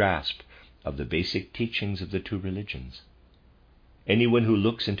clear grasp of the basic teachings of the two religions. Anyone who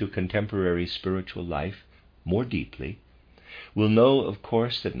looks into contemporary spiritual life more deeply will know, of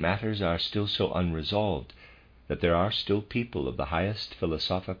course, that matters are still so unresolved that there are still people of the highest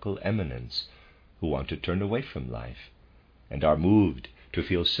philosophical eminence who want to turn away from life and are moved to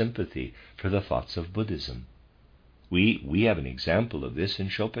feel sympathy for the thoughts of Buddhism. We have an example of this in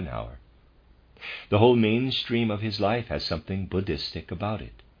Schopenhauer. The whole mainstream of his life has something Buddhistic about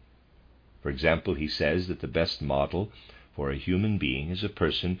it. For example, he says that the best model for a human being is a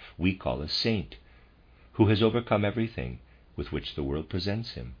person we call a saint, who has overcome everything with which the world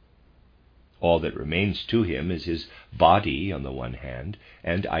presents him. All that remains to him is his body on the one hand,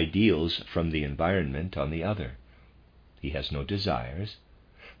 and ideals from the environment on the other. He has no desires,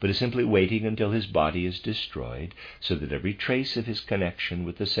 but is simply waiting until his body is destroyed, so that every trace of his connection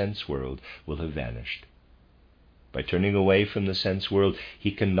with the sense world will have vanished. By turning away from the sense world,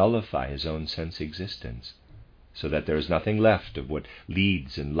 he can nullify his own sense existence, so that there is nothing left of what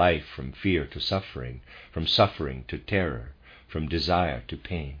leads in life from fear to suffering, from suffering to terror, from desire to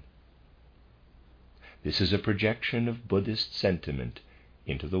pain. This is a projection of Buddhist sentiment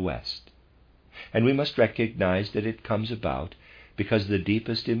into the West, and we must recognize that it comes about because the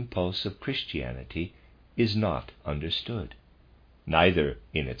deepest impulse of Christianity is not understood, neither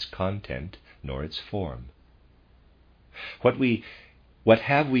in its content nor its form. What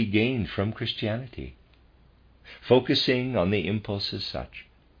have we gained from Christianity? Focusing on the impulse as such,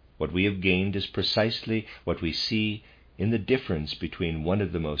 what we have gained is precisely what we see in the difference between one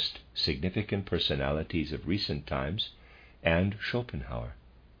of the most significant personalities of recent times and Schopenhauer.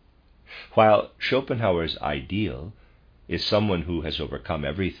 While Schopenhauer's ideal is someone who has overcome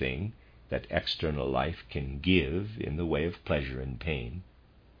everything that external life can give in the way of pleasure and pain,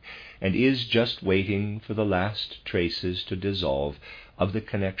 and is just waiting for the last traces to dissolve of the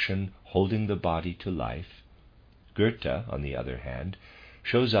connection holding the body to life, Goethe, on the other hand,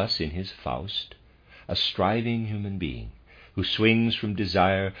 shows us in his Faust a striving human being who swings from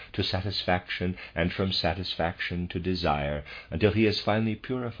desire to satisfaction and from satisfaction to desire until he has finally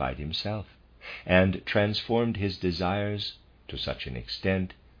purified himself and transformed his desires to such an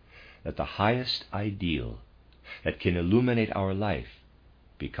extent that the highest ideal that can illuminate our life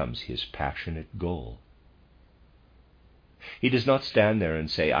becomes his passionate goal. He does not stand there and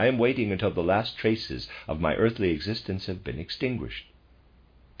say, "I am waiting until the last traces of my earthly existence have been extinguished,"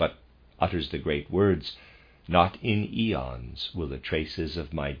 but utters the great words, "Not in eons will the traces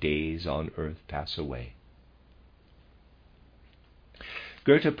of my days on earth pass away."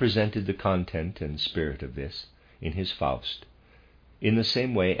 Goethe presented the content and spirit of this in his Faust, in the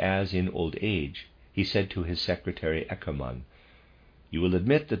same way as, in old age, he said to his secretary Eckermann, "You will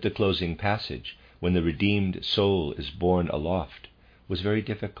admit that the closing passage, when the redeemed soul is borne aloft, was very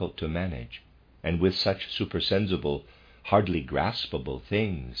difficult to manage, and with such supersensible, hardly graspable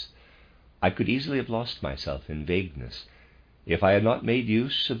things, I could easily have lost myself in vagueness if I had not made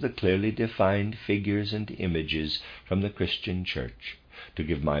use of the clearly defined figures and images from the Christian Church to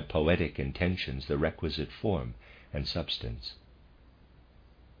give my poetic intentions the requisite form and substance."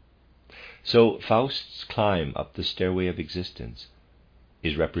 So Faust's climb up the stairway of existence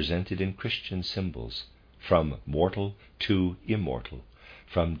is represented in Christian symbols, from mortal to immortal,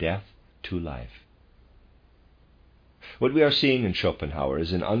 from death to life. What we are seeing in Schopenhauer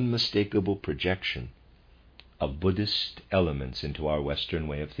is an unmistakable projection of Buddhist elements into our Western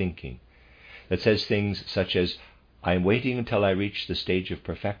way of thinking, that says things such as, "I am waiting until I reach the stage of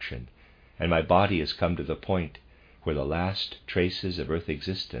perfection, and my body has come to the point where the last traces of earth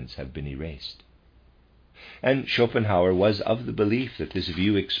existence have been erased." And Schopenhauer was of the belief that this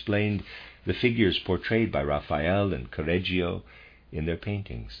view explained the figures portrayed by Raphael and Correggio in their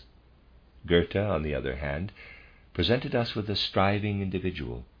paintings. Goethe, on the other hand, presented us with a striving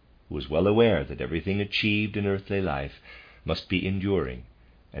individual who was well aware that everything achieved in earthly life must be enduring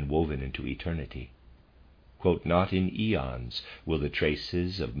and woven into eternity. Quote, "Not in eons will the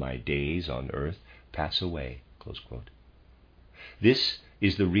traces of my days on earth pass away." Close quote. This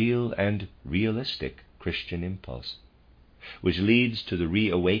is the real and realistic Christian impulse, which leads to the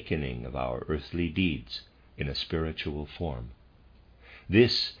reawakening of our earthly deeds in a spiritual form.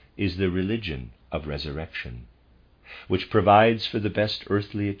 This is the religion of resurrection, which provides for the best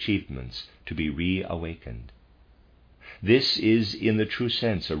earthly achievements to be reawakened. This is, in the true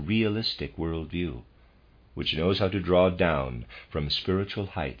sense, a realistic worldview, which knows how to draw down from spiritual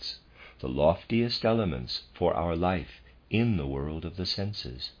heights the loftiest elements for our life in the world of the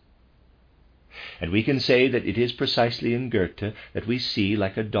senses. And we can say that it is precisely in Goethe that we see,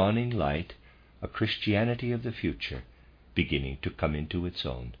 like a dawning light, a Christianity of the future beginning to come into its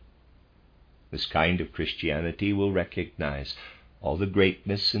own. This kind of Christianity will recognize all the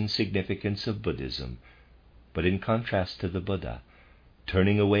greatness and significance of Buddhism, but in contrast to the Buddha,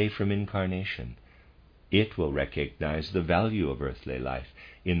 turning away from incarnation, it will recognize the value of earthly life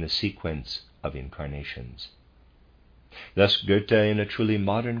in the sequence of incarnations. Thus Goethe, in a truly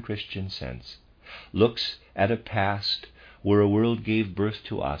modern Christian sense, looks at a past where a world gave birth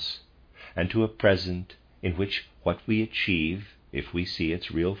to us, and to a present in which what we achieve, if we see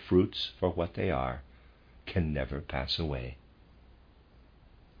its real fruits for what they are, can never pass away.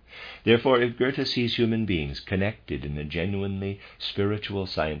 Therefore, if Goethe sees human beings connected in a genuinely spiritual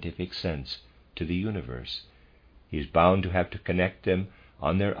scientific sense to the universe, he is bound to have to connect them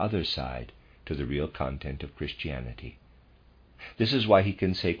on their other side to the real content of Christianity. This is why he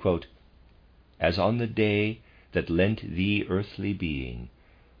can say, quote, "As on the day that lent thee earthly being,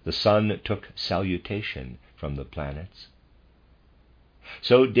 the sun took salutation from the planets,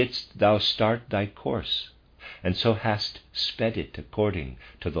 so didst thou start thy course, and so hast sped it according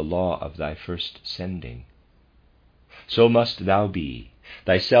to the law of thy first sending. So must thou be,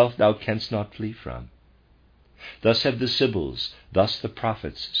 thyself thou canst not flee from. Thus have the Sibyls, thus the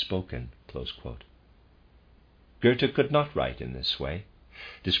prophets spoken." Close quote. Goethe could not write in this way,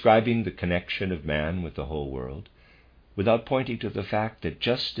 describing the connection of man with the whole world, without pointing to the fact that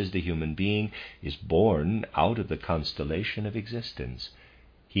just as the human being is born out of the constellation of existence,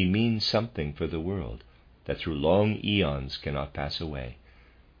 he means something for the world that through long eons cannot pass away,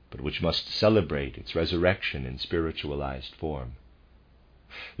 but which must celebrate its resurrection in spiritualized form.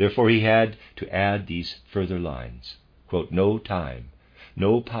 Therefore he had to add these further lines, quote, "No time,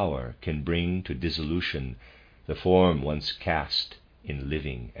 no power can bring to dissolution the form once cast in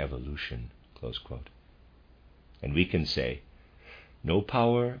living evolution." Close quote. And we can say, no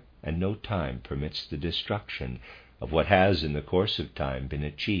power and no time permits the destruction of what has in the course of time been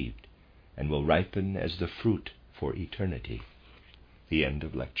achieved and will ripen as the fruit for eternity. The end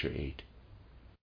of Lecture 8.